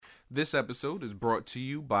This episode is brought to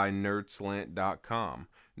you by Nerdslant.com.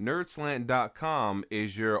 Nerdslant.com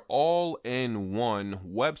is your all-in-one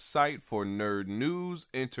website for nerd news,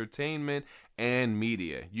 entertainment, and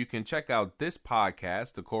media. You can check out this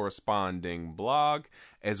podcast, the corresponding blog,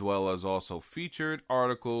 as well as also featured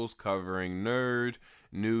articles covering nerd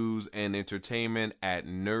news and entertainment at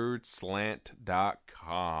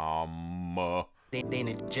Nerdslant.com.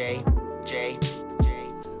 Dana J.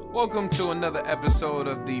 Welcome to another episode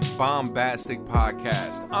of the Bombastic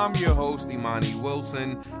Podcast. I'm your host, Imani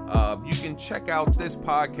Wilson. You can check out this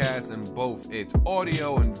podcast in both its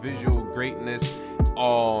audio and visual greatness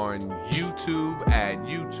on YouTube at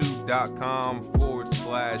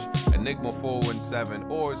youtube.com/Enigma417,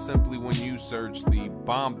 or simply when you search the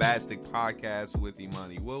Bombastic Podcast with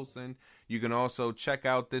Imani Wilson. You can also check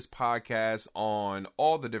out this podcast on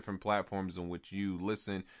all the different platforms in which you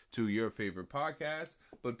listen to your favorite podcasts.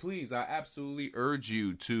 But please, I absolutely urge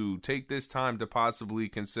you to take this time to possibly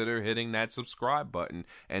consider hitting that subscribe button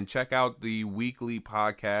and check out the weekly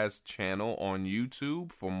podcast channel on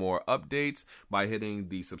YouTube for more updates by hitting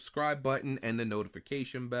the subscribe button and the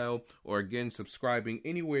notification bell, or again, subscribing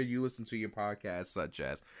anywhere you listen to your podcast, such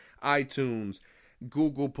as iTunes,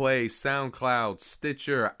 Google Play, SoundCloud,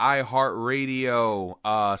 Stitcher, iHeartRadio,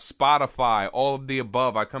 Spotify, all of the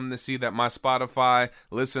above. I come to see that my Spotify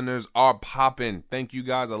listeners are popping. Thank you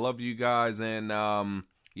guys. I love you guys. And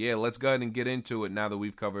yeah, let's go ahead and get into it now that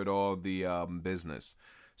we've covered all the business.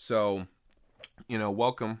 So,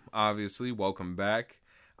 welcome, obviously. Welcome back.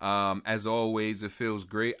 As always, it feels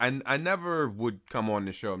great. I never would come on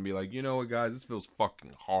the show and be like, you know what, guys, this feels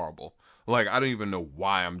fucking horrible. Like, I don't even know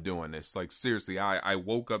why I'm doing this. Like, seriously, I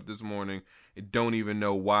woke up this morning and don't even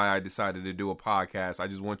know why I decided to do a podcast. I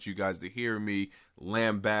just want you guys to hear me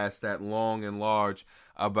lambast that long and large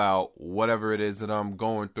about whatever it is that I'm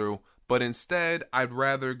going through. But instead, I'd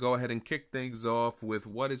rather go ahead and kick things off with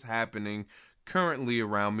what is happening currently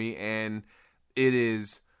around me. And it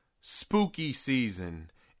is spooky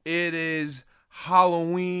season. It is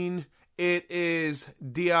Halloween. It is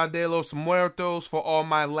Dia de los Muertos for all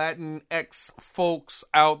my Latinx folks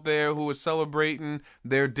out there who are celebrating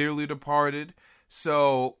their dearly departed.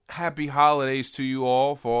 So, happy holidays to you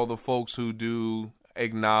all, for all the folks who do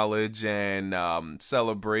acknowledge and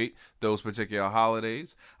celebrate those particular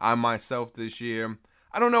holidays. I myself this year,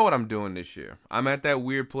 I don't know what I'm doing this year. I'm at that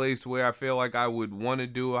weird place where I feel like I would want to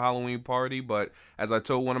do a Halloween party, but as I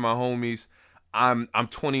told one of my homies, I'm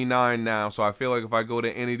 29 now, so I feel like if I go to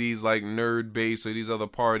any of these like Nerd Base or these other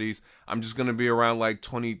parties, I'm just going to be around like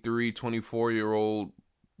 23, 24-year-old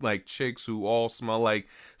like chicks who all smell like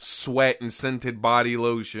sweat and scented body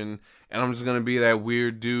lotion, and I'm just going to be that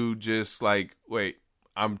weird dude just like, wait,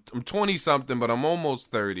 I'm 20 something, but I'm almost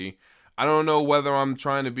 30. I don't know whether I'm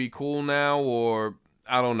trying to be cool now or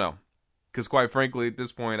I don't know. Because quite frankly, at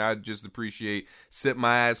this point, I just appreciate sitting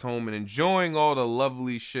my ass home and enjoying all the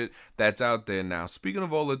lovely shit that's out there now. Speaking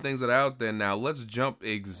of all the things that are out there now, let's jump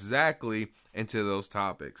exactly into those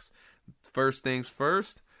topics. First things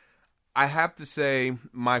first, I have to say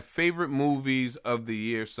my favorite movies of the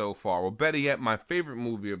year so far, or better yet, my favorite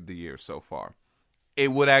movie of the year so far.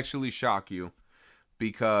 It would actually shock you,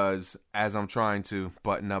 because as I'm trying to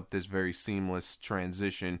button up this very seamless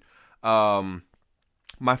transition,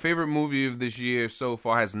 my favorite movie of this year so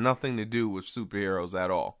far has nothing to do with superheroes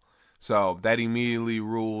at all. So that immediately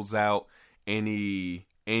rules out any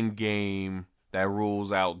Endgame, that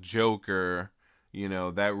rules out Joker,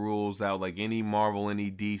 that rules out like any Marvel,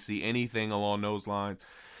 any DC, anything along those lines.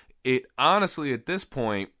 It honestly, at this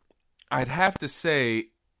point, I'd have to say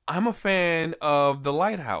I'm a fan of The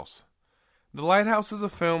Lighthouse. The Lighthouse is a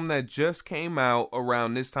film that just came out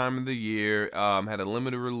around this time of the year, had a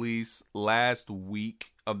limited release last week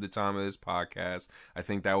of the time of this podcast. I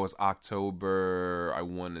think that was October, I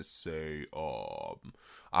want to say,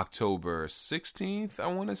 October 16th, I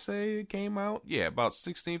want to say it came out. Yeah, about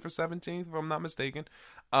 16th or 17th, if I'm not mistaken.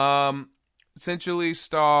 Essentially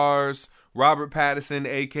stars Robert Pattinson,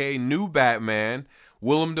 a.k.a. New Batman,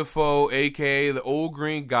 Willem Dafoe, a.k.a. the Old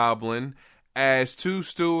Green Goblin, as two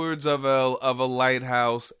stewards of a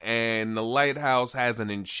lighthouse, and the lighthouse has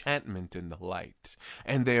an enchantment in the light,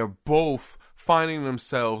 and they are both finding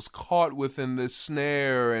themselves caught within the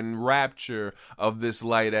snare and rapture of this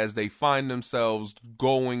light as they find themselves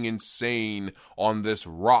going insane on this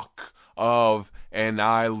rock of an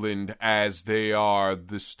island as they are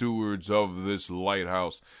the stewards of this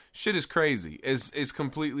lighthouse. Shit is crazy. It's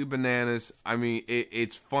completely bananas. I mean,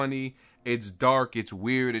 it's funny. It's dark. It's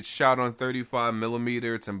weird. It's shot on 35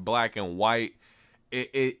 millimeter. It's in black and white.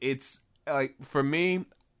 It's like, for me,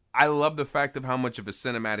 I love the fact of how much of a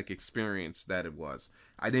cinematic experience that it was.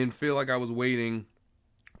 I didn't feel like I was waiting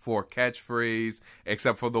for a catchphrase,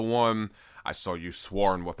 except for the one, "I saw you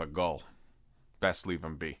sworn with a gull. Best leave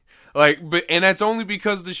him be." And that's only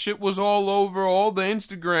because the shit was all over all the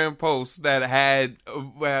Instagram posts that had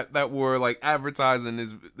that were like advertising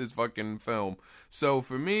this fucking film. So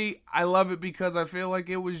for me, I love it because I feel like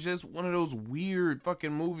it was just one of those weird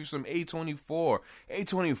fucking movies from A24.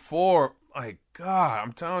 A24, like, God,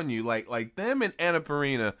 I'm telling you, like them and Anna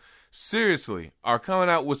Perina, seriously, are coming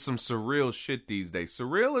out with some surreal shit these days.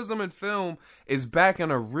 Surrealism in film is back in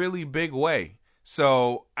a really big way.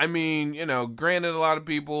 So, I mean, granted, a lot of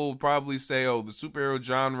people probably say, oh, the superhero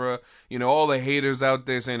genre, all the haters out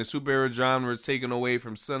there saying the superhero genre is taken away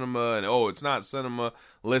from cinema and, oh, it's not cinema.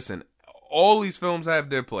 Listen, all these films have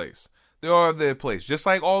their place. They all have their place. Just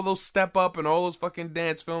like all those Step Up and all those fucking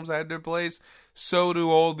dance films had their place, so do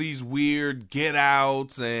all these weird Get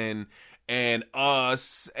Outs and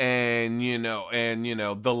Us and,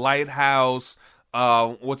 The Lighthouse.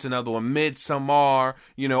 What's another one? Midsommar.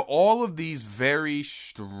 All of these very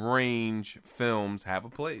strange films have a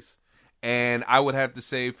place. And I would have to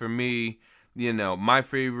say for me, my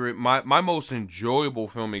favorite, my most enjoyable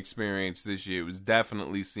film experience this year was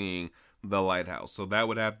definitely seeing The Lighthouse. So that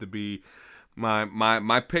would have to be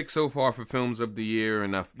my pick so far for films of the year,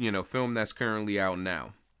 and a film that's currently out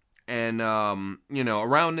now. And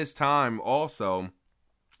around this time also,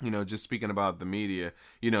 just speaking about the media,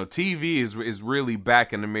 TV is really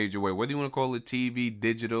back in a major way. Whether you want to call it TV,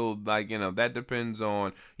 digital, that depends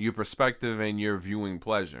on your perspective and your viewing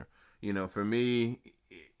pleasure. For me,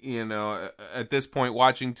 at this point,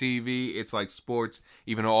 watching TV, it's like sports,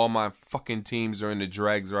 even though all my fucking teams are in the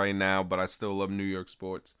dregs right now, but I still love New York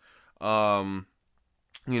sports. For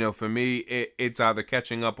me, it's either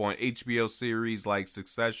catching up on HBO series like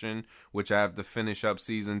Succession, which I have to finish up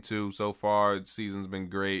season 2 so far. The season's been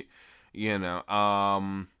great, but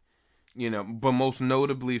most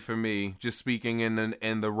notably for me, just speaking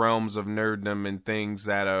in the realms of nerddom and things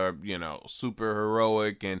that are, super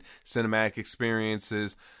heroic and cinematic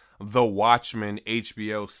experiences, The Watchmen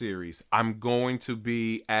HBO series. I'm going to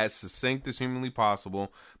be as succinct as humanly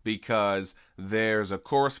possible because there's a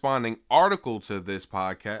corresponding article to this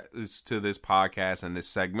podcast and this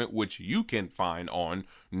segment, which you can find on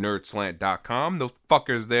nerdslant.com. Those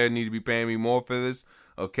fuckers there need to be paying me more for this.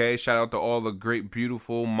 Okay, shout out to all the great,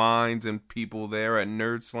 beautiful minds and people there at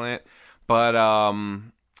Nerdslant. But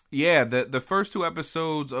the first 2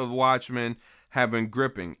 episodes of Watchmen have been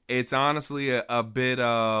gripping. It's honestly a bit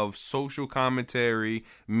of social commentary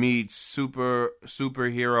meets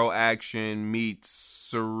superhero action meets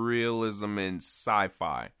surrealism and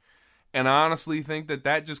sci-fi. And I honestly think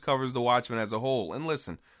that just covers The Watchmen as a whole. And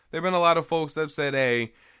listen, there have been a lot of folks that have said,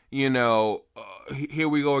 hey, here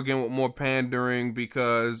we go again with more pandering,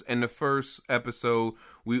 because in the first episode,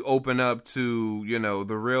 we open up to,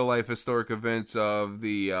 the real life historic events of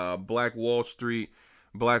the Black Wall Street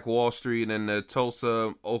and the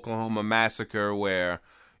Tulsa, Oklahoma massacre, where,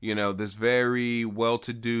 this very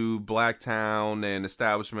well-to-do black town and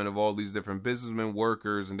establishment of all these different businessmen,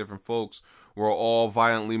 workers, and different folks were all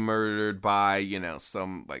violently murdered by,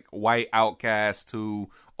 some like white outcasts who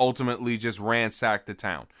ultimately just ransacked the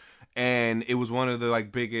town. And it was one of the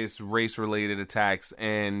biggest race-related attacks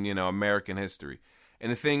in, American history.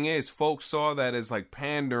 And the thing is, folks saw that as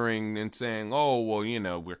pandering and saying, oh,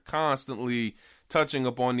 well, we're constantly touching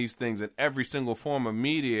upon these things in every single form of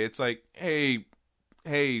media. It's like, hey,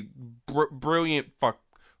 brilliant fuck.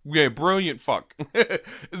 Yeah, brilliant fuck.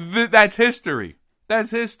 That's history.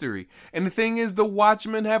 That's history. And the thing is, The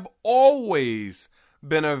Watchmen have always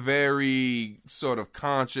been a very sort of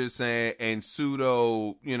conscious and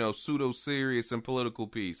pseudo serious and political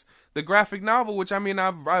piece. The graphic novel, which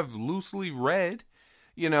I've loosely read,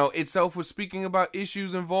 itself was speaking about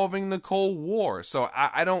issues involving the Cold War. So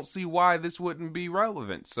I don't see why this wouldn't be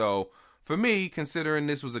relevant. So for me, considering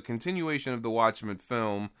this was a continuation of the Watchmen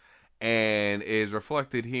film and is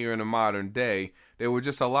reflected here in the modern day, there were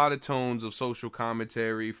just a lot of tones of social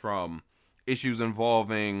commentary from issues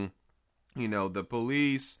involving, the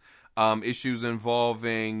police, issues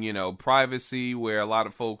involving, privacy, where a lot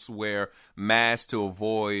of folks wear masks to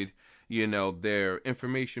avoid their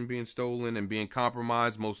information being stolen and being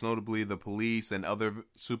compromised, most notably the police and other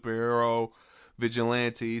superhero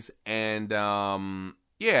vigilantes. And,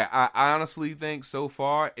 I honestly think so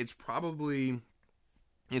far it's probably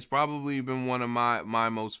been one of my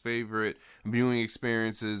most favorite viewing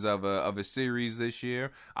experiences of a series this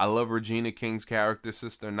year. I love Regina King's character,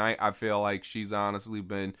 Sister Night. I feel like she's honestly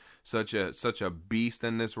been such a beast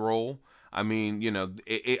in this role. I mean,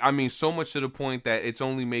 I mean, so much to the point that it's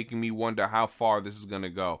only making me wonder how far this is going to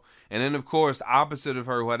go. And then, of course, opposite of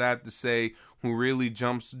her, who I'd have to say,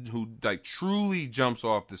 who like truly jumps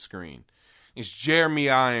off the screen, is Jeremy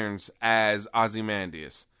Irons as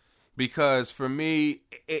Ozymandias. Because for me,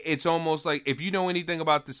 it's almost like, if you know anything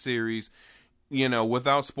about the series,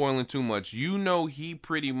 without spoiling too much, he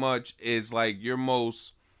pretty much is like your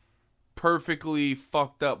most perfectly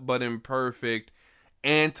fucked up but imperfect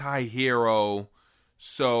anti-hero.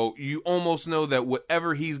 So you almost know that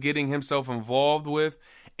whatever he's getting himself involved with,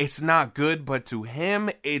 it's not good, but to him,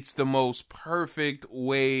 it's the most perfect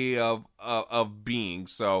way of being.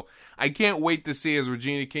 So I can't wait to see as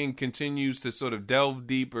Regina King continues to sort of delve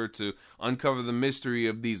deeper to uncover the mystery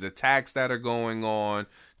of these attacks that are going on,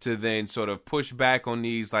 to then sort of push back on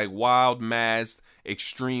these like wild masked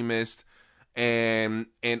extremists. And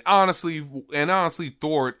honestly,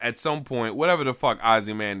 thwart at some point whatever the fuck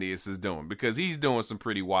Ozymandias is doing, because he's doing some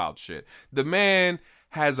pretty wild shit. The man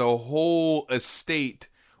has a whole estate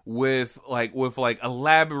with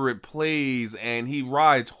elaborate plays, and he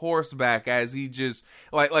rides horseback as he just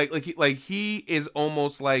like he is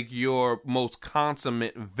almost like your most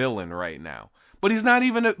consummate villain right now. But he's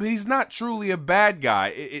not truly a bad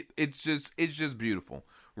guy. It's just beautiful.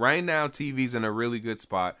 Right now, TV's in a really good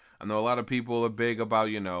spot. I know a lot of people are big about,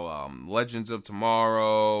 Legends of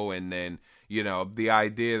Tomorrow, and then, the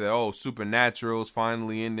idea that, Supernatural is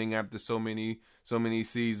finally ending after so many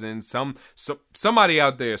seasons. Somebody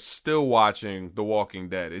out there is still watching The Walking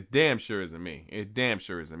Dead. It damn sure isn't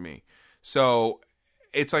me. So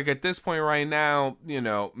it's like at this point right now,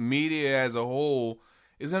 media as a whole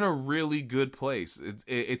is in a really good place.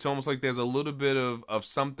 It's almost like there's a little bit of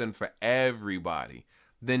something for everybody.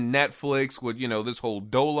 Then Netflix with, this whole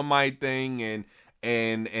Dolomite thing and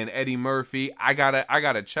Eddie Murphy. I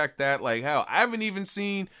gotta check that. Like, hell, I haven't even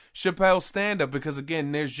seen Chappelle's stand up, because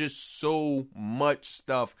again, there's just so much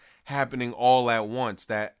stuff happening all at once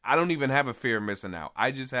that I don't even have a fear of missing out.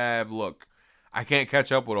 I just have, I can't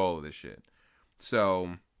catch up with all of this shit.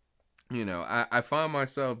 So, I find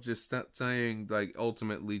myself just saying, like,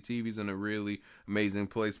 ultimately TV's in a really amazing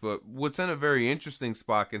place, but what's in a very interesting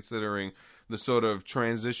spot considering the sort of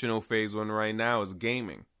transitional phase one right now is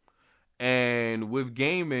gaming. And with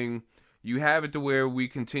gaming, you have it to where we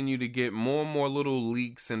continue to get more and more little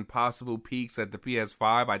leaks and possible peaks at the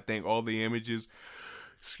PS5. I think all the images,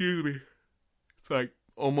 it's like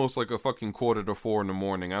almost like a fucking 3:45 in the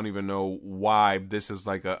morning. I don't even know why this is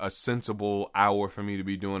like a sensible hour for me to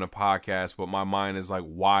be doing a podcast, but my mind is like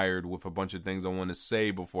wired with a bunch of things I want to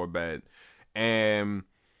say before bed. And,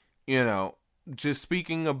 just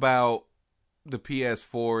speaking about the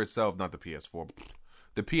PS4 itself, not the PS4,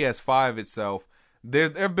 the PS5 itself,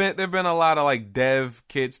 there've been a lot of like dev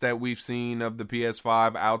kits that we've seen of the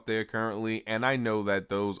PS5 out there currently, and I know that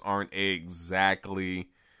those aren't exactly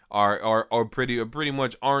are pretty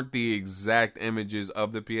much aren't the exact images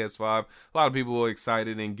of the PS5. A lot of people are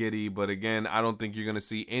excited and giddy, but again, I don't think you're gonna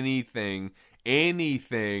see anything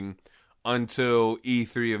until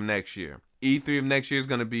E3 of next year. E3 of next year is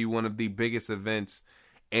gonna be one of the biggest events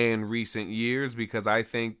in recent years, because I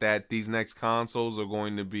think that these next consoles are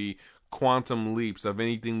going to be quantum leaps of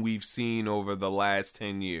anything we've seen over the last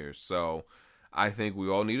 10 years. So I think we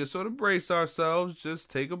all need to sort of brace ourselves, just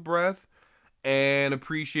take a breath, and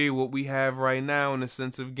appreciate what we have right now in the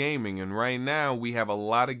sense of gaming. And right now, we have a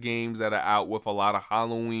lot of games that are out with a lot of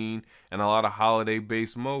Halloween and a lot of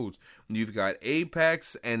holiday-based modes. You've got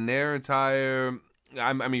Apex and their entire...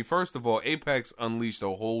 I mean, first of all, Apex unleashed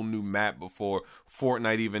a whole new map before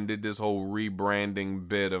Fortnite even did this whole rebranding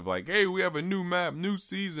bit of like, hey, we have a new map, new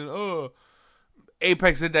season.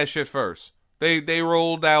 Apex did that shit first. They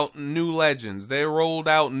rolled out new legends. They rolled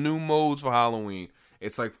out new modes for Halloween.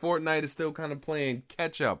 It's like Fortnite is still kind of playing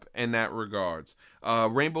catch up in that regards.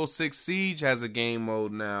 Rainbow Six Siege has a game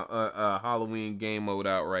mode now, Halloween game mode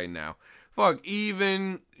out right now. Fuck,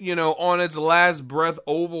 even, on its last breath,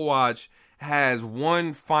 Overwatch has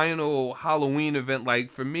one final Halloween event. Like,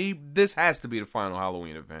 for me, this has to be the final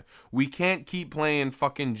Halloween event. We can't keep playing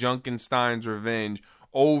fucking Junkenstein's Revenge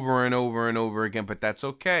over and over and over again, but that's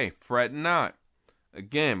okay. Fret not.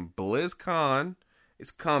 Again, BlizzCon is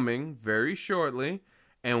coming very shortly,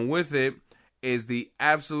 and with it is the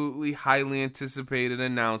absolutely highly anticipated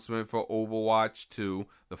announcement for Overwatch 2,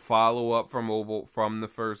 the follow-up from the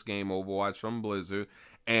first game, Overwatch from Blizzard.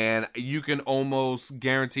 And you can almost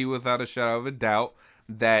guarantee without a shadow of a doubt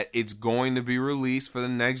that it's going to be released for the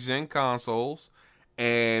next-gen consoles.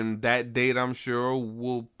 And that date, I'm sure,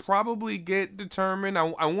 will probably get determined.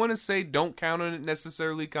 I want to say don't count on it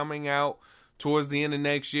necessarily coming out towards the end of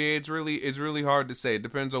next year. It's really hard to say. It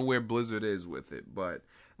depends on where Blizzard is with it, but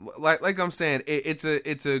like I'm saying, it's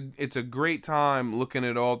a great time looking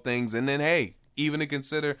at all things. And then hey, even to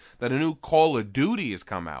consider that a new Call of Duty has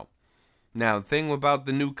come out. Now the thing about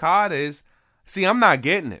the new COD is, see, I'm not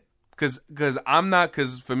getting it because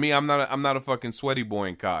for me, I'm not a fucking sweaty boy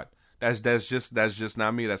in COD. That's just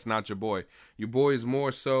not me. That's not your boy. Your boy is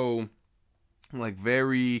more so like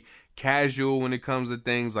very casual when it comes to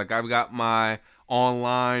things. Like I've got my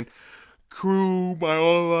online crew, my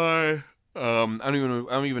online. I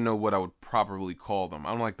don't even know what I would properly call them.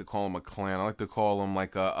 I don't like to call them a clan. I like to call them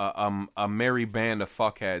like a merry band of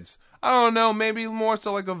fuckheads. I don't know, maybe more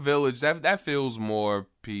so like a village. That feels more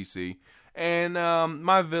PC. And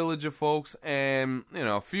my village of folks, and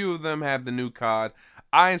a few of them have the new COD.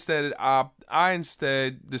 I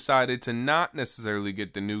instead decided to not necessarily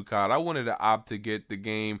get the new COD. I wanted to opt to get the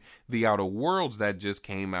game The Outer Worlds that just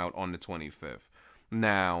came out on the 25th.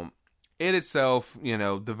 Now, it itself,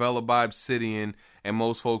 developed by Obsidian, and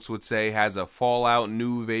most folks would say has a Fallout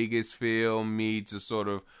New Vegas feel, meets a sort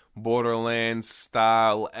of Borderlands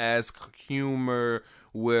style-esque humor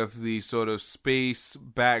with the sort of space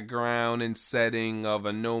background and setting of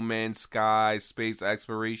a No Man's Sky space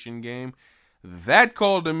exploration game. That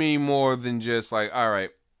called to me more than just like, all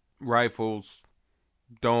right, rifles,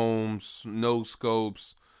 domes, no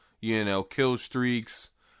scopes, kill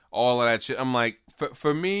streaks, all of that shit. I'm like,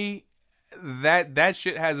 for me, that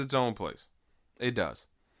shit has its own place. It does.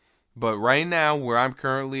 But right now, where I'm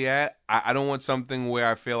currently at, I don't want something where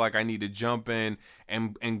I feel like I need to jump in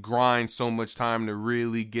and grind so much time to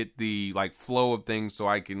really get the like flow of things so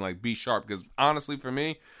I can like be sharp. Because honestly, for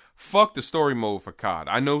me, fuck the story mode for COD.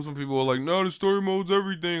 I know some people are like, no, the story mode's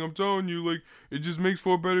everything. I'm telling you, like, it just makes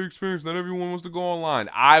for a better experience. Not everyone wants to go online.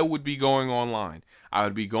 I would be going online. I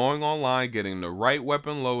would be going online, getting the right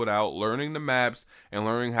weapon loadout, learning the maps, and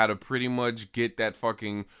learning how to pretty much get that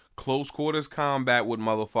fucking close quarters combat with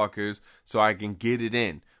motherfuckers so I can get it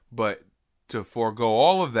in. But to forego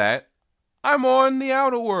all of that, I'm on the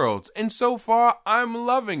Outer Worlds. And so far, I'm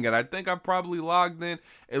loving it. I think I've probably logged in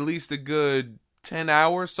at least a good 10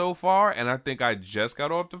 hours so far, and I think I just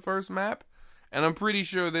got off the first map. And I'm pretty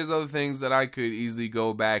sure there's other things that I could easily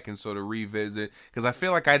go back and sort of revisit, because I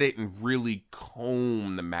feel like I didn't really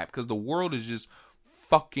comb the map, because the world is just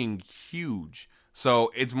fucking huge.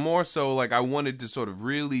 So it's more so like I wanted to sort of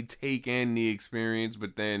really take in the experience,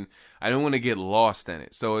 but then I don't want to get lost in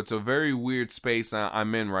it. So it's a very weird space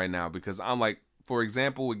I'm in right now, because I'm like, for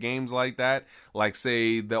example, with games like that, like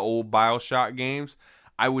say the old BioShock games,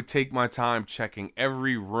 I would take my time checking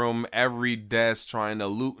every room, every desk, trying to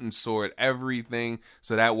loot and sort everything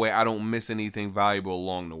so that way I don't miss anything valuable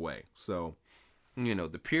along the way. So,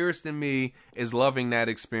 the purist in me is loving that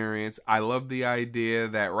experience. I love the idea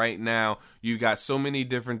that right now you got so many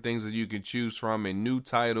different things that you can choose from in new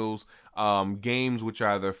titles, games which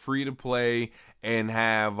are either free to play and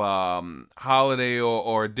have holiday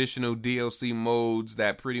or additional DLC modes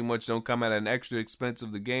that pretty much don't come at an extra expense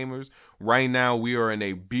of the gamers. Right now, we are in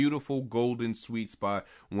a beautiful golden sweet spot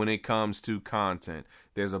when it comes to content.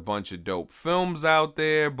 There's a bunch of dope films out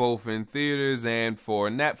there, both in theaters and for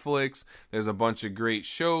Netflix. There's a bunch of great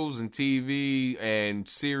shows and TV and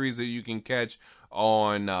series that you can catch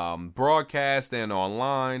on broadcast and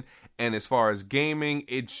online. And as far as gaming,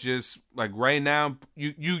 it's just like right now,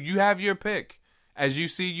 you have your pick. As you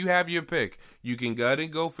see, you have your pick. You can go ahead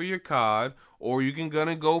and go for your COD, or you can go ahead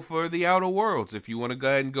and go for the Outer Worlds. If you want to go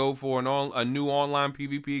ahead and go for a new online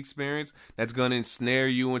PvP experience that's going to ensnare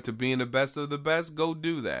you into being the best of the best, go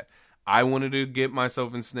do that. I wanted to get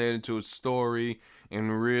myself ensnared into a story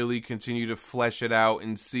and really continue to flesh it out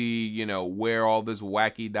and see, where all this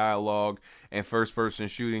wacky dialogue and first-person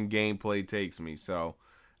shooting gameplay takes me. So,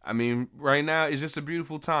 I mean, right now, it's just a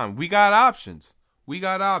beautiful time. We got options.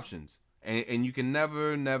 And you can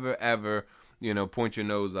never, ever, point your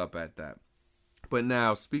nose up at that. But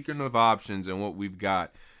now, speaking of options and what we've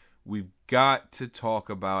got to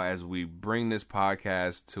talk about as we bring this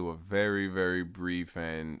podcast to a very, very brief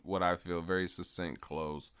and what I feel very succinct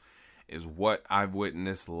close, is what I've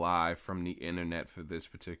witnessed live from the internet for this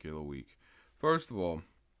particular week. First of all,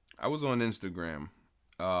 I was on Instagram.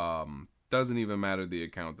 Doesn't even matter the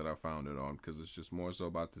account that I found it on, because it's just more so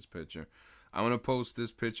about this picture. I'm going to post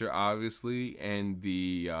this picture, obviously, and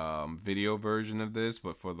the video version of this,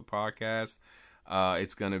 but for the podcast,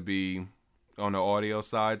 it's going to be, on the audio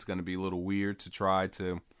side, it's going to be a little weird to try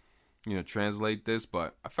to, translate this,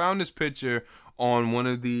 but I found this picture on one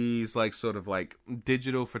of these, sort of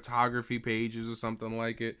digital photography pages or something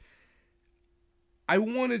like it. I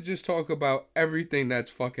want to just talk about everything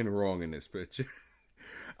that's fucking wrong in this picture.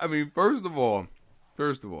 I mean, first of all,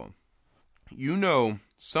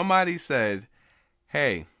 somebody said,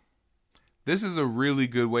 hey, this is a really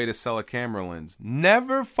good way to sell a camera lens.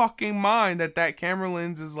 Never fucking mind that camera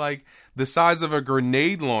lens is like the size of a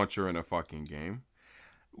grenade launcher in a fucking game.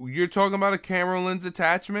 You're talking about a camera lens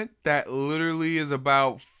attachment that literally is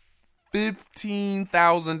about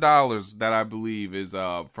 $15,000 that I believe is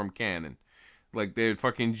from Canon. Like their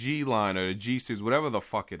fucking G line or the G series, whatever the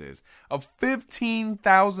fuck it is. A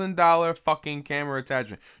 $15,000 fucking camera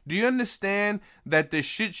attachment. Do you understand that the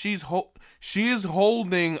shit she is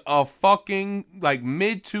holding a fucking like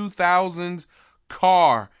mid-2000s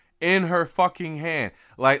car in her fucking hand.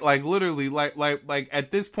 Like literally, like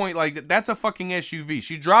at this point, like that's a fucking SUV.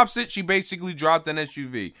 She drops it, she basically dropped an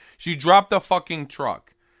SUV. She dropped a fucking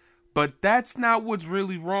truck. But that's not what's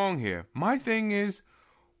really wrong here. My thing is,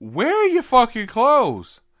 where are your fucking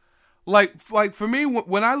clothes? Like for me,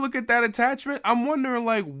 when I look at that attachment, I'm wondering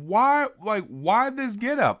why this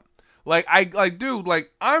get up? Dude,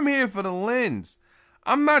 I'm here for the lens.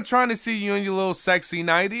 I'm not trying to see you in your little sexy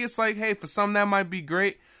nightie. It's like, hey, for some that might be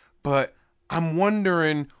great, but I'm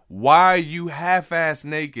wondering why you half-ass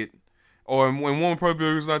naked. Or when one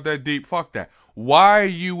probably it's not that deep, fuck that. Why are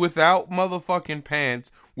you without motherfucking pants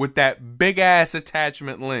with that big ass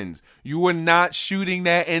attachment lens? You are not shooting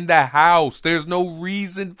that in the house. There's no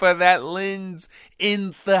reason for that lens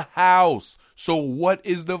in the house. So what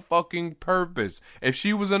is the fucking purpose? If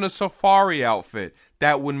she was in a safari outfit,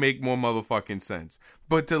 that would make more motherfucking sense.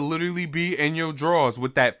 But to literally be in your drawers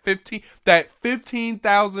with that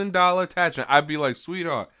 $15,000 attachment, I'd be like,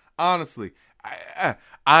 sweetheart, honestly, I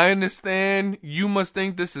understand you must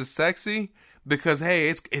think this is sexy because, hey,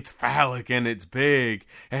 it's phallic and it's big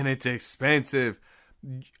and it's expensive.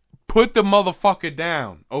 Put the motherfucker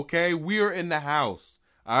down, okay? We are in the house,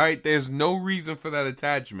 all right? There's no reason for that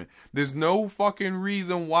attachment. There's no fucking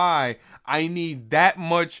reason why I need that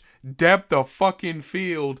much depth of fucking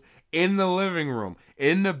field in the living room,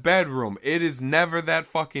 in the bedroom. It is never that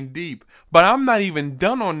fucking deep. But I'm not even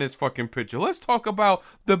done on this fucking picture. Let's talk about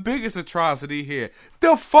the biggest atrocity here.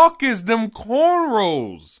 The fuck is them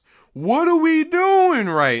cornrows? What are we doing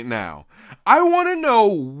right now? I want to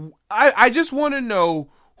know, I just want to know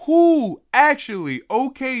who actually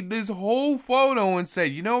okayed this whole photo and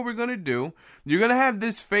said, you know what we're going to do? You're going to have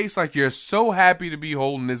this face like you're so happy to be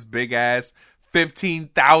holding this big ass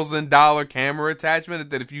 $15,000 camera attachment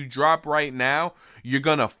that if you drop right now, you're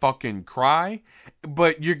gonna fucking cry.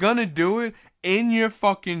 But you're gonna do it in your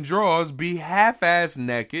fucking drawers, be half-ass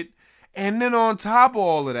naked, and then on top of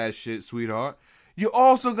all of that shit, sweetheart, you're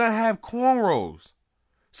also gonna have cornrows.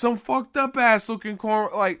 Some fucked up ass looking corn,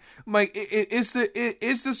 it's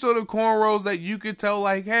the sort of cornrows that you could tell,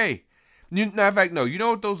 like, hey, in fact, no, you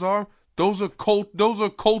know what those are? Those are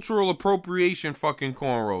cultural appropriation fucking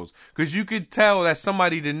cornrows. Because you could tell that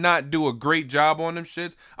somebody did not do a great job on them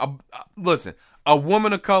shits. Listen, a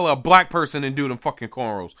woman of color, a black person didn't do them fucking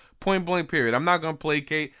cornrows. Point blank period. I'm not going to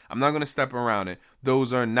placate. I'm not going to step around it.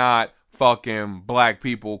 Those are not fucking black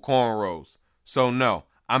people cornrows. So no,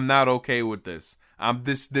 I'm not okay with this.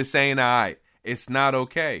 This ain't alright. It's not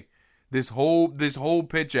okay. This whole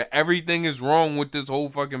picture, everything is wrong with this whole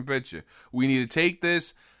fucking picture. We need to take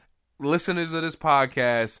this, listeners of this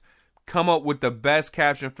podcast, come up with the best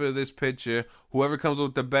caption for this picture. Whoever comes up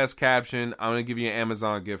with the best caption, I'm going to give you an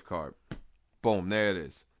Amazon gift card. Boom, there it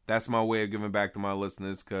is. That's my way of giving back to my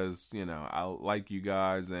listeners because, I like you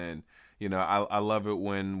guys and, I love it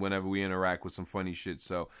whenever we interact with some funny shit.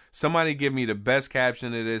 So somebody give me the best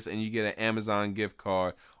caption of this and you get an Amazon gift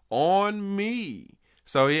card on me.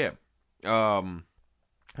 So, yeah. I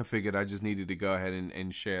figured I just needed to go ahead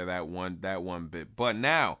and share that one bit. But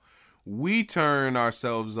now we turn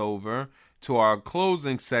ourselves over to our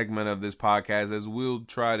closing segment of this podcast, as we'll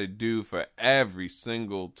try to do for every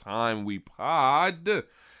single time we pod,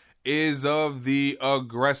 is of the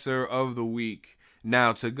aggressor of the week.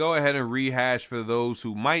 Now, to go ahead and rehash for those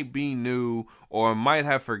who might be new or might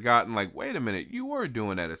have forgotten, like, wait a minute, you were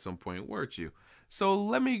doing that at some point, weren't you? So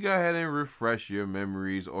let me go ahead and refresh your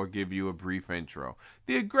memories or give you a brief intro.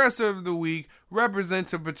 The aggressor of the week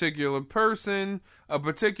represents a particular person, a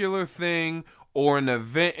particular thing, or an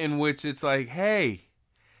event in which it's like, hey,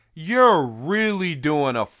 you're really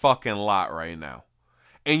doing a fucking lot right now.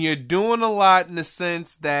 And you're doing a lot in the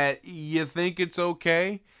sense that you think it's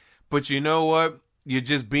okay, but you know what? You're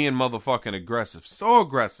just being motherfucking aggressive. So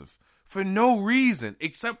aggressive. For no reason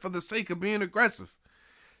except for the sake of being aggressive.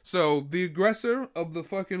 So, the aggressor of the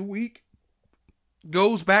fucking week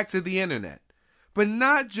goes back to the internet. But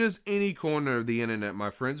not just any corner of the internet, my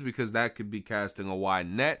friends, because that could be casting a wide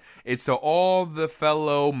net. It's to all the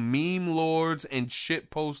fellow meme lords and shit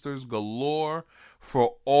posters galore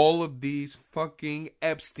for all of these fucking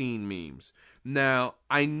Epstein memes. Now,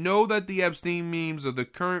 I know that the Epstein memes are the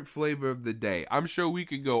current flavor of the day. I'm sure we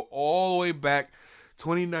could go all the way back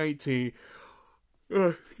 2019.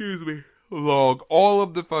 Excuse me. Log all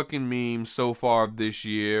of the fucking memes so far this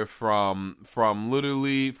year, from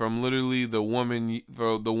literally the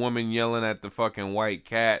woman yelling at the fucking white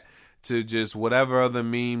cat, to just whatever other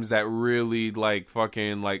memes that really like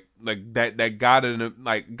fucking like that got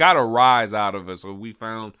a rise out of us, or we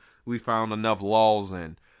found enough lulls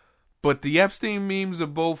in. But the Epstein memes are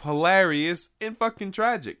both hilarious and fucking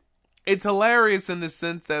tragic. It's hilarious in the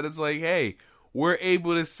sense that it's like, hey, we're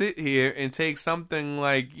able to sit here and take something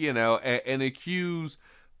like, an accused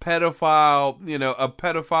pedophile, a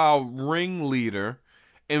pedophile ringleader,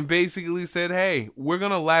 and basically said, hey, we're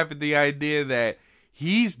going to laugh at the idea that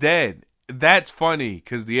he's dead. That's funny,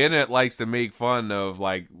 because the internet likes to make fun of,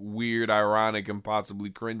 like, weird, ironic, and possibly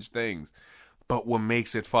cringe things. But what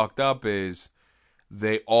makes it fucked up is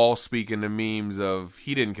they all speak in the memes of,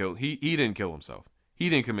 he didn't kill himself. He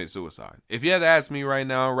didn't commit suicide. If you had to ask me right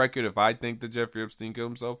now on record if I think that Jeffrey Epstein killed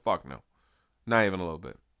himself, fuck no. Not even a little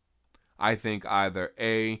bit. I think either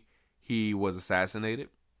A, he was assassinated,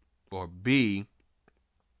 or B,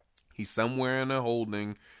 he's somewhere in a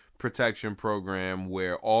holding protection program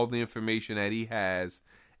where all the information that he has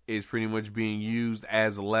is pretty much being used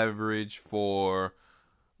as leverage for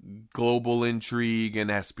global intrigue and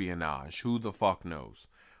espionage. Who the fuck knows?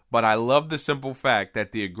 But I love the simple fact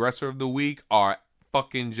that the aggressor of the week are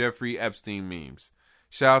fucking Jeffrey Epstein memes.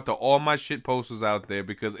 Shout out to all my shit posters out there,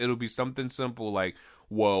 because it'll be something simple like,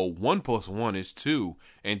 well, 1 + 1 is 2,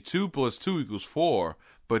 and 2 + 2 = 4,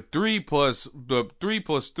 but 3 plus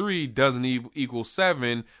 3 doesn't equal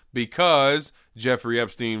 7 because Jeffrey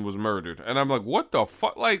Epstein was murdered. And I'm like, what the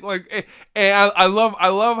fuck? And I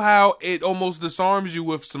love how it almost disarms you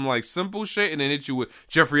with some like simple shit, and then hits you with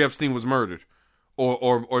Jeffrey Epstein was murdered.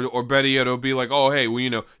 Or better yet, it'll be like, oh hey,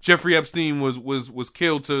 well, Jeffrey Epstein was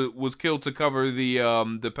killed to cover the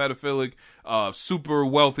pedophilic super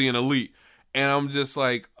wealthy and elite, and I'm just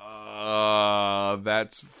like,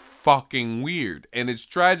 that's fucking weird, and it's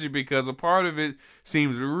tragic because a part of it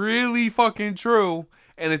seems really fucking true,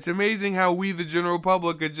 and it's amazing how we, the general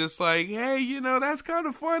public, are just like, hey, that's kind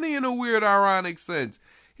of funny in a weird, ironic sense.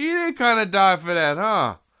 He did kind of die for that,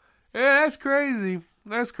 huh? Yeah, that's crazy.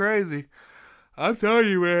 That's crazy. I'll tell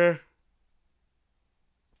you, man.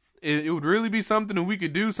 It would really be something if we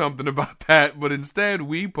could do something about that, but instead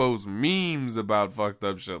we post memes about fucked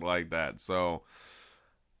up shit like that. So,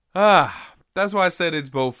 that's why I said it's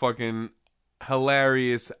both fucking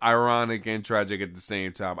hilarious, ironic, and tragic at the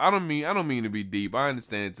same time. I don't mean to be deep. I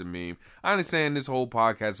understand it's a meme. I understand this whole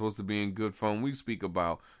podcast is supposed to be in good fun. We speak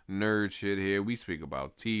about nerd shit here. We speak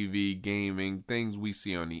about TV, gaming, things we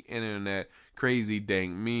see on the internet, crazy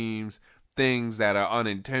dank memes, things that are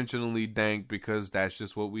unintentionally dank, because that's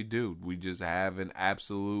just what we do. We just have an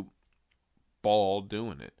absolute ball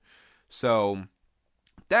doing it. So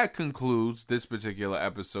that concludes this particular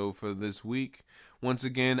episode for this week. Once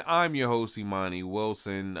again, I'm your host, Imani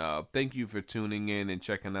Wilson. Thank you for tuning in and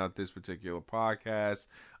checking out this particular podcast.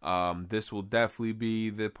 This will definitely be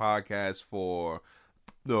the podcast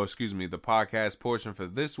the podcast portion for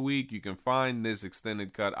this week. You can find this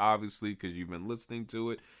extended cut, obviously, because you've been listening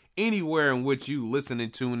to it anywhere in which you listen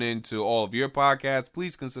and tune in to all of your podcasts.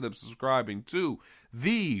 Please consider subscribing to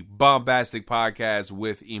the Bombastic Podcast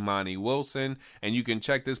with Imani Wilson, and you can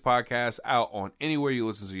check this podcast out on anywhere you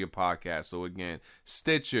listen to your podcast. So again,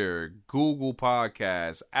 Stitcher, Google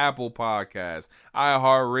Podcasts, Apple Podcasts,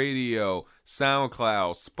 iHeartRadio,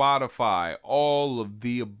 SoundCloud, Spotify, all of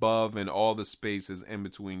the above, and all the spaces in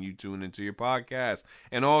between you tune into your podcast.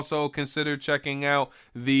 And also consider checking out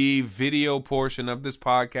the video portion of this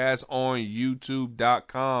podcast on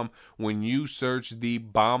YouTube.com when you search the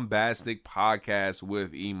Bombastic Podcast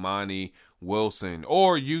with Imani Wilson,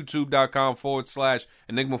 or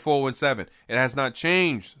youtube.com/Enigma417. It has not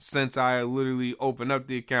changed since I literally opened up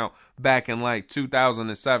the account back in like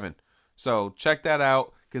 2007. So check that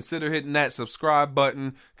out. Consider hitting that subscribe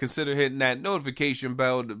button. Consider hitting that notification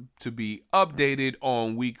bell to be updated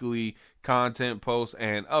on weekly content posts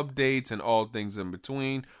and updates and all things in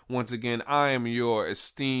between. Once again, I am your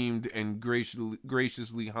esteemed and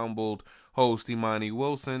graciously humbled host, Imani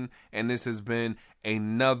Wilson, and this has been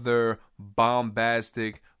another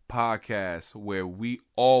Bombastic Podcast where we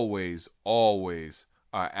always are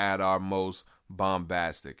at our most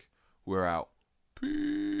bombastic. We're out. Peace.